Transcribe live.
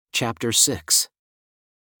Chapter 6.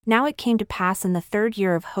 Now it came to pass in the 3rd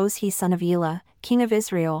year of Hoshea son of Elah, king of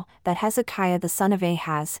Israel, that Hezekiah the son of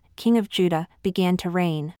Ahaz, king of Judah, began to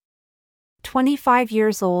reign. 25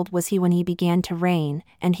 years old was he when he began to reign,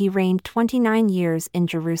 and he reigned 29 years in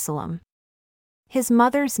Jerusalem. His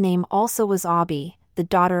mother's name also was Abi, the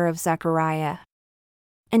daughter of Zechariah.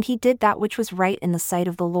 And he did that which was right in the sight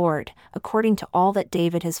of the Lord, according to all that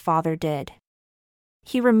David his father did.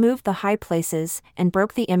 He removed the high places, and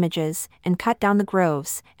broke the images, and cut down the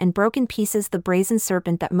groves, and broke in pieces the brazen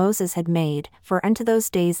serpent that Moses had made, for unto those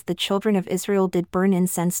days the children of Israel did burn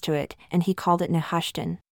incense to it, and he called it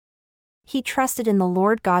Nehushtan. He trusted in the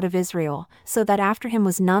Lord God of Israel, so that after him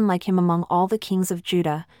was none like him among all the kings of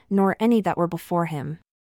Judah, nor any that were before him.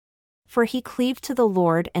 For he cleaved to the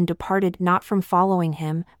Lord and departed not from following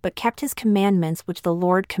him, but kept his commandments which the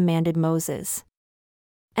Lord commanded Moses.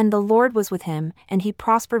 And the Lord was with him, and he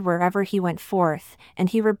prospered wherever he went forth, and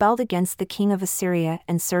he rebelled against the king of Assyria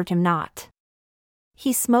and served him not.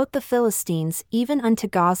 He smote the Philistines even unto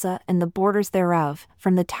Gaza and the borders thereof,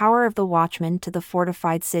 from the tower of the watchman to the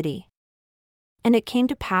fortified city. And it came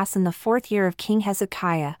to pass in the 4th year of King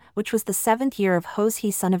Hezekiah, which was the 7th year of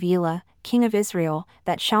Hoshea son of Elah, king of Israel,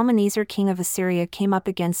 that Shalmaneser king of Assyria came up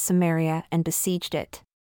against Samaria and besieged it.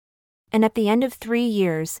 And at the end of 3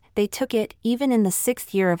 years, they took it, even in the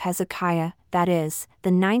 6th year of Hezekiah, that is, the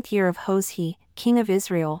 9th year of Hoshea, king of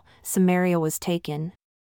Israel, Samaria was taken.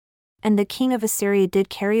 And the king of Assyria did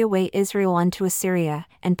carry away Israel unto Assyria,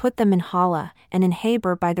 and put them in Hala, and in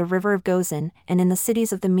Habor by the river of Gozan, and in the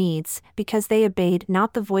cities of the Medes, because they obeyed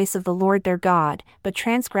not the voice of the Lord their God, but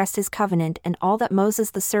transgressed his covenant and all that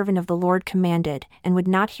Moses the servant of the Lord commanded, and would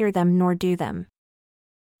not hear them nor do them.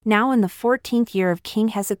 Now in the 14th year of King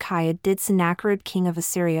Hezekiah did Sennacherib king of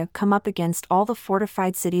Assyria come up against all the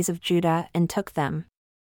fortified cities of Judah and took them.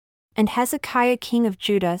 And Hezekiah king of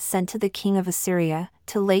Judah sent to the king of Assyria,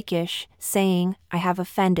 to Lachish, saying, I have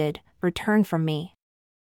offended, return from me.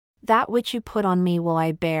 That which you put on me will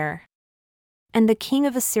I bear. And the king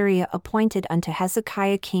of Assyria appointed unto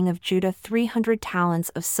Hezekiah king of Judah 300 talents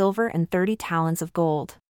of silver and 30 talents of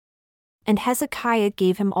gold. And Hezekiah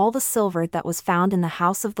gave him all the silver that was found in the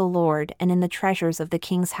house of the Lord and in the treasures of the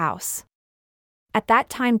king's house. At that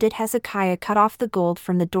time did Hezekiah cut off the gold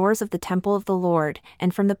from the doors of the temple of the Lord,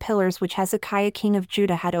 and from the pillars which Hezekiah king of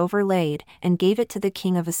Judah had overlaid, and gave it to the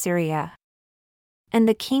king of Assyria. And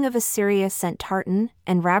the king of Assyria sent Tartan,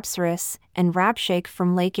 and Rabsaris, and Rabshakeh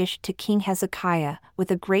from Lachish to King Hezekiah,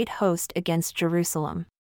 with a great host against Jerusalem.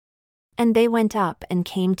 And they went up and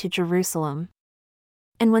came to Jerusalem.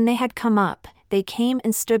 And when they had come up, they came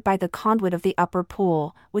and stood by the conduit of the upper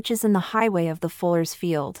pool, which is in the highway of the fuller's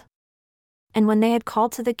field. And when they had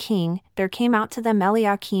called to the king, there came out to them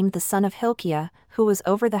Eliakim the son of Hilkiah, who was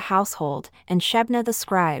over the household, and Shebna the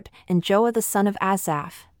scribe, and Joah the son of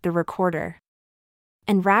Asaph, the recorder.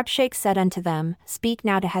 And Rabshakeh said unto them, Speak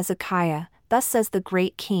now to Hezekiah, thus says the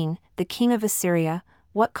great king, the king of Assyria,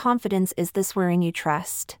 What confidence is this wherein you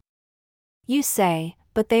trust? You say,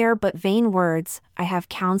 but they are but vain words, I have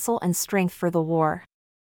counsel and strength for the war.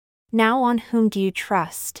 Now on whom do you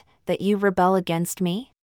trust, that you rebel against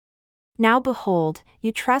me? Now behold,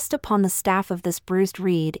 you trust upon the staff of this bruised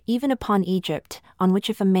reed, even upon Egypt, on which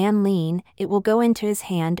if a man lean, it will go into his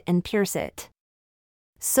hand and pierce it.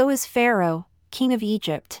 So is Pharaoh, king of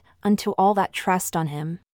Egypt, unto all that trust on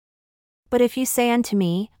him. But if you say unto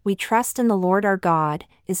me, We trust in the Lord our God,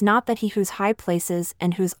 is not that he whose high places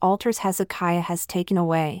and whose altars Hezekiah has taken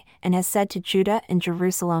away, and has said to Judah and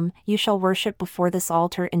Jerusalem, You shall worship before this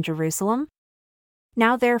altar in Jerusalem?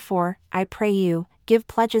 Now therefore, I pray you, give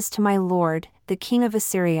pledges to my lord, the king of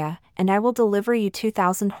Assyria, and I will deliver you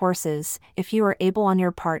 2,000 horses, if you are able on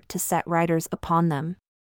your part to set riders upon them.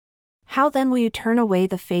 How then will you turn away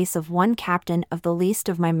the face of one captain of the least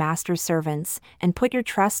of my master's servants, and put your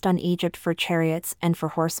trust on Egypt for chariots and for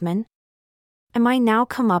horsemen? Am I now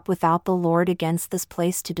come up without the Lord against this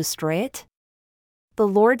place to destroy it? The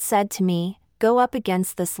Lord said to me, Go up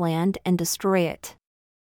against this land and destroy it.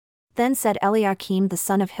 Then said Eliakim the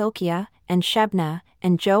son of Hilkiah, and Shebna,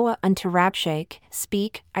 and Joah unto Rabshakeh,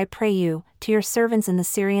 Speak, I pray you, to your servants in the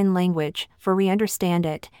Syrian language, for we understand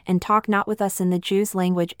it, and talk not with us in the Jews'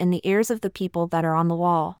 language in the ears of the people that are on the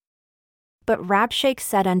wall. But Rabshakeh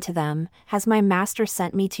said unto them, Has my master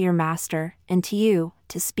sent me to your master, and to you,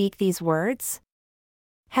 to speak these words?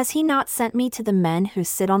 Has he not sent me to the men who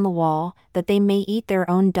sit on the wall, that they may eat their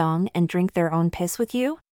own dung and drink their own piss with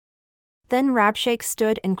you? Then Rabshakeh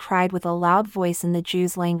stood and cried with a loud voice in the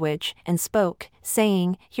Jews' language, and spoke,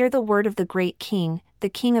 saying, Hear the word of the great king, the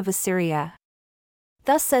king of Assyria.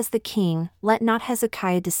 Thus says the king, let not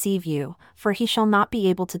Hezekiah deceive you, for he shall not be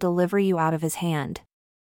able to deliver you out of his hand.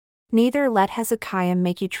 Neither let Hezekiah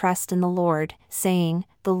make you trust in the Lord, saying,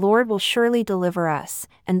 the Lord will surely deliver us,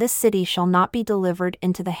 and this city shall not be delivered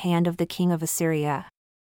into the hand of the king of Assyria.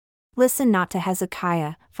 Listen not to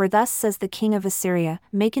Hezekiah, for thus says the king of Assyria,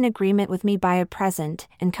 make an agreement with me by a present,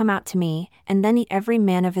 and come out to me, and then eat every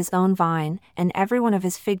man of his own vine, and every one of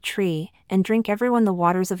his fig tree, and drink every one the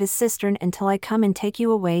waters of his cistern until I come and take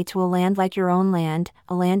you away to a land like your own land,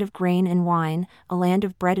 a land of grain and wine, a land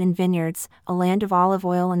of bread and vineyards, a land of olive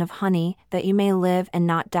oil and of honey, that you may live and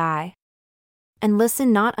not die. And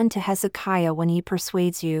listen not unto Hezekiah when he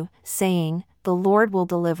persuades you, saying, the Lord will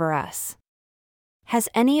deliver us. Has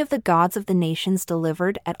any of the gods of the nations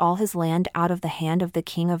delivered at all his land out of the hand of the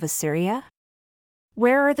king of Assyria?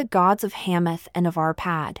 Where are the gods of Hamath and of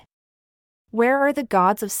Arpad? Where are the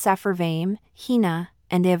gods of Sepharvaim, Hena,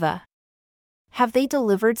 and Ivah? Have they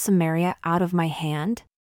delivered Samaria out of my hand?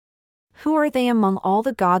 Who are they among all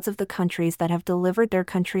the gods of the countries that have delivered their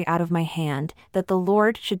country out of my hand, that the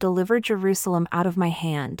Lord should deliver Jerusalem out of my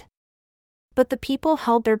hand? But the people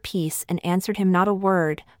held their peace and answered him not a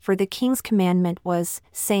word, for the king's commandment was,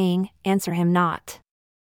 saying, answer him not.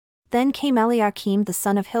 Then came Eliakim the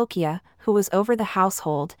son of Hilkiah, who was over the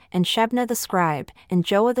household, and Shebna the scribe, and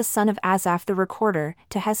Joah the son of Asaph the recorder,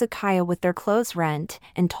 to Hezekiah with their clothes rent,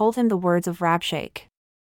 and told him the words of Rabshakeh.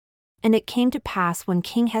 And it came to pass when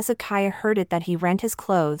King Hezekiah heard it that he rent his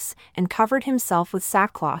clothes, and covered himself with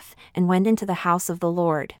sackcloth, and went into the house of the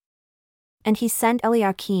Lord. And he sent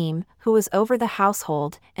Eliakim, who was over the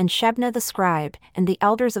household, and Shebna the scribe, and the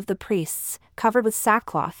elders of the priests, covered with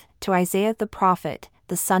sackcloth, to Isaiah the prophet,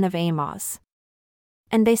 the son of Amoz.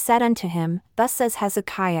 And they said unto him, thus says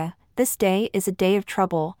Hezekiah, this day is a day of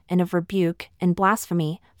trouble, and of rebuke, and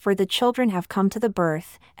blasphemy, for the children have come to the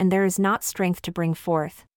birth, and there is not strength to bring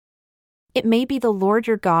forth. It may be the Lord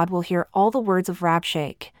your God will hear all the words of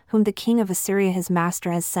Rabshakeh, whom the king of Assyria his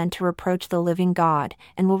master has sent to reproach the living God,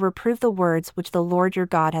 and will reprove the words which the Lord your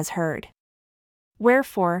God has heard.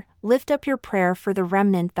 Wherefore, lift up your prayer for the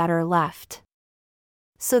remnant that are left.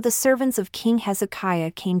 So the servants of King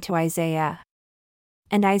Hezekiah came to Isaiah.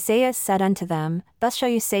 And Isaiah said unto them, thus shall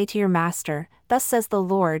you say to your master, thus says the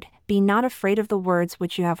Lord, be not afraid of the words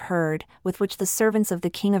which you have heard, with which the servants of the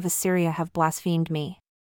king of Assyria have blasphemed me.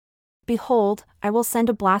 Behold, I will send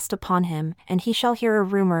a blast upon him, and he shall hear a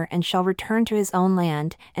rumor and shall return to his own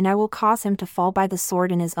land, and I will cause him to fall by the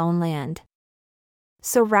sword in his own land.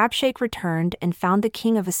 So Rabshakeh returned and found the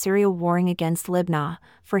king of Assyria warring against Libnah,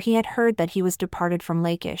 for he had heard that he was departed from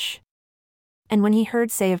Lachish. And when he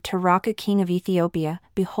heard say of Tirhakah king of Ethiopia,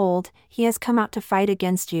 behold, he has come out to fight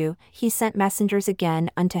against you, he sent messengers again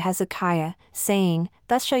unto Hezekiah, saying,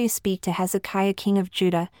 thus shall you speak to Hezekiah king of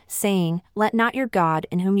Judah, saying, let not your God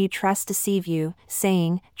in whom you trust deceive you,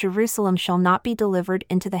 saying, Jerusalem shall not be delivered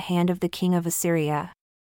into the hand of the king of Assyria.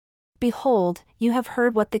 Behold, you have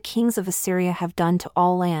heard what the kings of Assyria have done to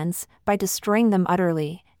all lands, by destroying them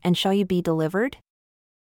utterly, and shall you be delivered?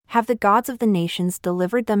 Have the gods of the nations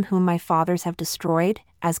delivered them whom my fathers have destroyed,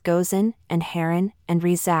 as Gozan, and Haran, and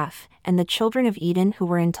Rezeph, and the children of Eden who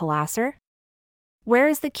were in Telassar? Where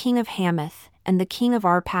is the king of Hamath, and the king of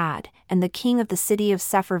Arpad, and the king of the city of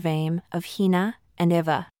Sepharvaim, of Hena, and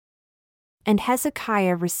Ivah? And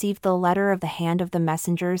Hezekiah received the letter of the hand of the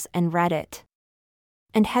messengers and read it.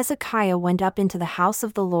 And Hezekiah went up into the house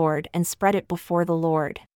of the Lord and spread it before the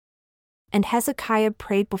Lord. And Hezekiah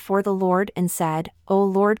prayed before the Lord and said, O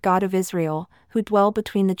Lord God of Israel, who dwell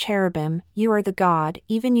between the cherubim, you are the God,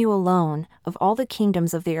 even you alone, of all the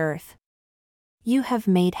kingdoms of the earth. You have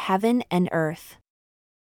made heaven and earth.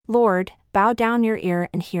 Lord, bow down your ear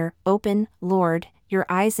and hear, open, Lord, your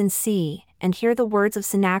eyes and see, and hear the words of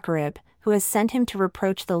Sennacherib, who has sent him to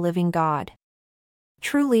reproach the living God.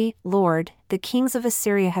 Truly, Lord, the kings of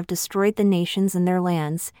Assyria have destroyed the nations and their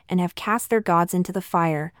lands, and have cast their gods into the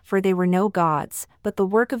fire, for they were no gods, but the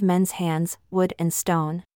work of men's hands, wood and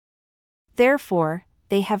stone. Therefore,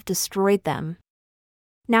 they have destroyed them.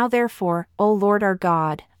 Now therefore, O Lord our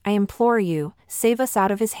God, I implore you, save us out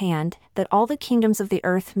of his hand, that all the kingdoms of the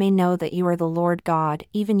earth may know that you are the Lord God,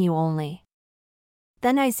 even you only.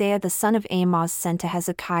 Then Isaiah the son of Amoz sent to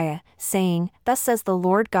Hezekiah, saying, Thus says the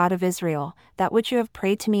Lord God of Israel, that which you have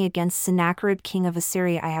prayed to me against Sennacherib king of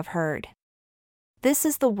Assyria I have heard. This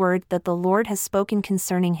is the word that the Lord has spoken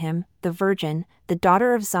concerning him, the virgin, the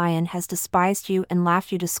daughter of Zion has despised you and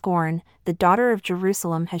laughed you to scorn, the daughter of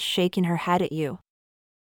Jerusalem has shaken her head at you.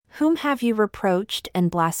 Whom have you reproached and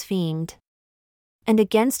blasphemed? And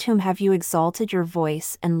against whom have you exalted your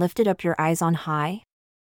voice and lifted up your eyes on high?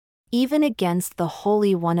 Even against the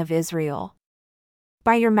Holy One of Israel.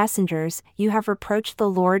 By your messengers, you have reproached the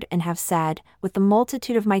Lord and have said, with the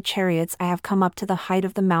multitude of my chariots I have come up to the height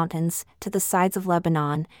of the mountains, to the sides of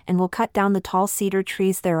Lebanon, and will cut down the tall cedar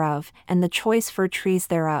trees thereof, and the choice fir trees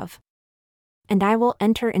thereof. And I will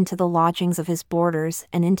enter into the lodgings of his borders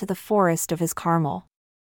and into the forest of his Carmel.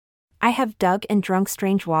 I have dug and drunk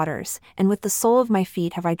strange waters, and with the sole of my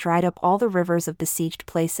feet have I dried up all the rivers of besieged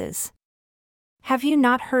places. Have you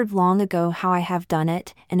not heard long ago how I have done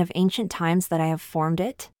it, and of ancient times that I have formed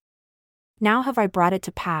it? Now have I brought it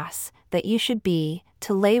to pass, that you should be,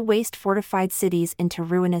 to lay waste fortified cities into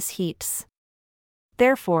ruinous heaps.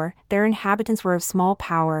 Therefore, their inhabitants were of small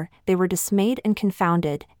power, they were dismayed and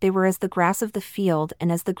confounded, they were as the grass of the field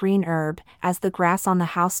and as the green herb, as the grass on the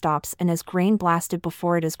housetops and as grain blasted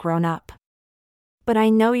before it is grown up. But I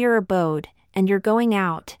know your abode, and your going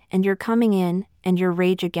out, and your coming in, and your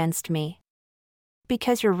rage against me.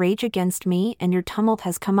 Because your rage against me and your tumult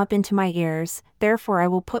has come up into my ears, therefore I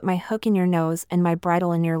will put my hook in your nose and my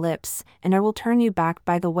bridle in your lips, and I will turn you back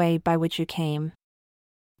by the way by which you came.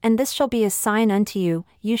 And this shall be a sign unto you,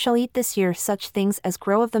 you shall eat this year such things as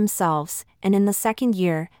grow of themselves, and in the second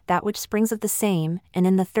year, that which springs of the same, and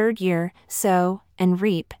in the third year, sow, and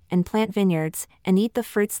reap, and plant vineyards, and eat the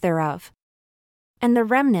fruits thereof. And the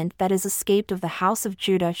remnant that is escaped of the house of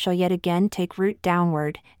Judah shall yet again take root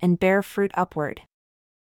downward, and bear fruit upward.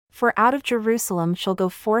 For out of Jerusalem shall go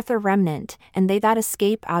forth a remnant, and they that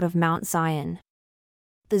escape out of Mount Zion.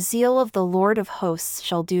 The zeal of the Lord of hosts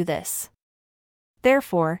shall do this.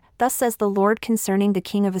 Therefore, thus says the Lord concerning the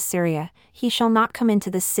king of Assyria, he shall not come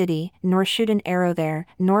into this city, nor shoot an arrow there,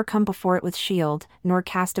 nor come before it with shield, nor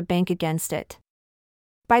cast a bank against it.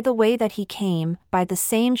 By the way that he came, by the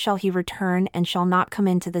same shall he return and shall not come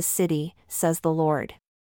into this city, says the Lord.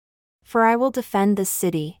 For I will defend this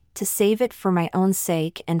city, to save it for my own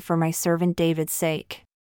sake and for my servant David's sake.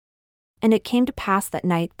 And it came to pass that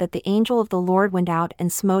night that the angel of the Lord went out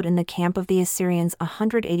and smote in the camp of the Assyrians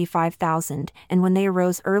 185,000, and when they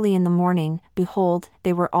arose early in the morning, behold,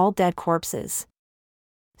 they were all dead corpses.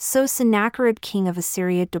 So Sennacherib king of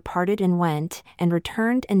Assyria departed and went, and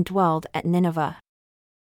returned and dwelled at Nineveh.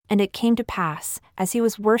 And it came to pass, as he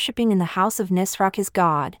was worshipping in the house of Nisroch his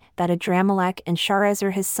god, that Adramelech and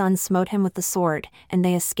Sharezer his son smote him with the sword, and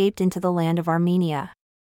they escaped into the land of Armenia.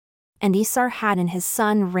 And Esarhaddon his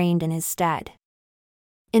son reigned in his stead.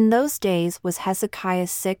 In those days was Hezekiah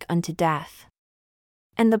sick unto death.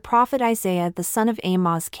 And the prophet Isaiah the son of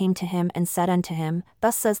Amoz came to him and said unto him,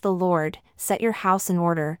 Thus says the Lord, Set your house in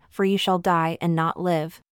order, for you shall die and not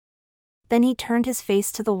live. Then he turned his face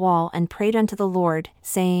to the wall and prayed unto the Lord,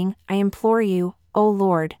 saying, I implore you, O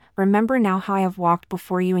Lord, remember now how I have walked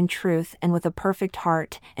before you in truth and with a perfect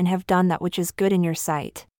heart, and have done that which is good in your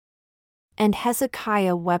sight. And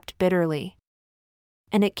Hezekiah wept bitterly.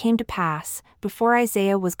 And it came to pass, before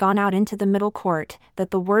Isaiah was gone out into the middle court,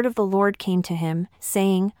 that the word of the Lord came to him,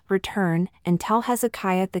 saying, Return, and tell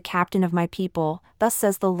Hezekiah the captain of my people, Thus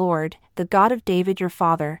says the Lord, the God of David your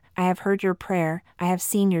father, I have heard your prayer, I have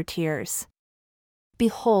seen your tears.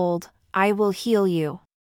 Behold, I will heal you.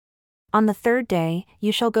 On the third day,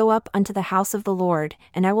 you shall go up unto the house of the Lord,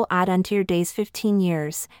 and I will add unto your days 15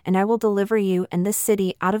 years, and I will deliver you and this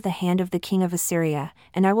city out of the hand of the king of Assyria,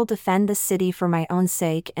 and I will defend this city for my own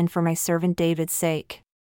sake and for my servant David's sake.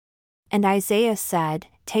 And Isaiah said,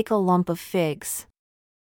 Take a lump of figs.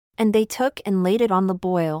 And they took and laid it on the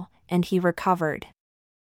boil, and he recovered.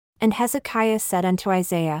 And Hezekiah said unto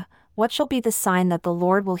Isaiah, What shall be the sign that the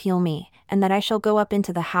Lord will heal me, and that I shall go up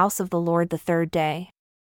into the house of the Lord the third day?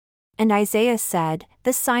 And Isaiah said,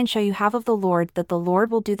 This sign shall you have of the Lord, that the Lord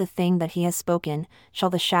will do the thing that he has spoken. Shall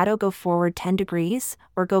the shadow go forward 10 degrees,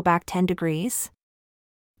 or go back 10 degrees?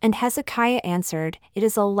 And Hezekiah answered, It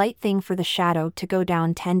is a light thing for the shadow to go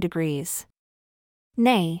down 10 degrees.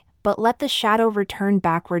 Nay, but let the shadow return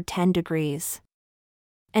backward 10 degrees.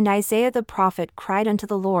 And Isaiah the prophet cried unto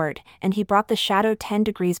the Lord, and he brought the shadow 10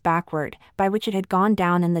 degrees backward, by which it had gone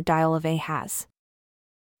down in the dial of Ahaz.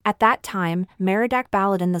 At that time,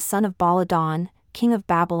 Merodach-Baladan the son of Baladan, king of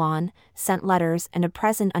Babylon, sent letters and a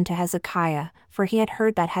present unto Hezekiah, for he had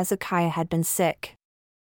heard that Hezekiah had been sick.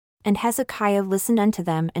 And Hezekiah listened unto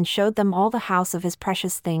them and showed them all the house of his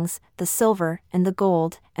precious things, the silver, and the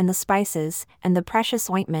gold, and the spices, and the precious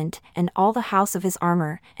ointment, and all the house of his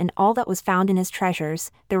armor, and all that was found in his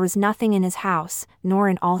treasures. There was nothing in his house, nor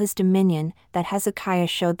in all his dominion, that Hezekiah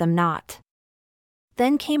showed them not.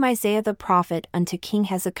 Then came Isaiah the prophet unto King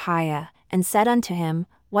Hezekiah, and said unto him,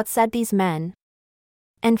 What said these men?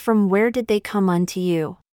 And from where did they come unto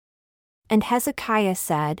you? And Hezekiah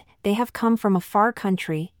said, They have come from a far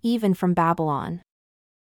country, even from Babylon.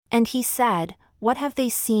 And he said, What have they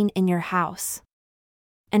seen in your house?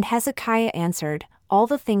 And Hezekiah answered, All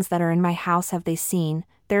the things that are in my house have they seen,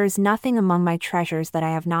 there is nothing among my treasures that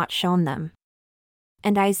I have not shown them.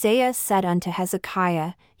 And Isaiah said unto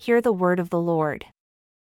Hezekiah, Hear the word of the Lord.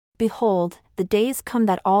 Behold, the days come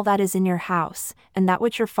that all that is in your house, and that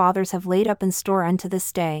which your fathers have laid up in store unto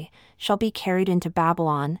this day, shall be carried into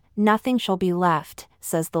Babylon, nothing shall be left,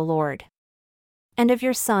 says the Lord. And of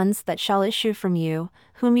your sons that shall issue from you,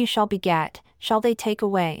 whom you shall beget, shall they take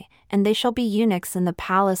away, and they shall be eunuchs in the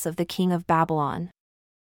palace of the king of Babylon.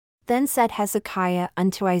 Then said Hezekiah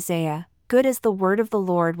unto Isaiah, Good is the word of the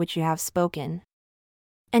Lord which you have spoken.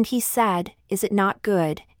 And he said, Is it not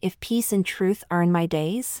good, if peace and truth are in my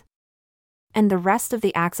days? And the rest of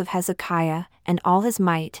the acts of Hezekiah, and all his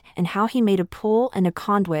might, and how he made a pool and a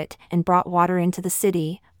conduit, and brought water into the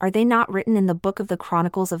city, are they not written in the book of the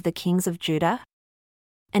Chronicles of the kings of Judah?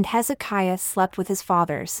 And Hezekiah slept with his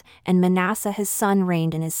fathers, and Manasseh his son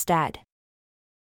reigned in his stead.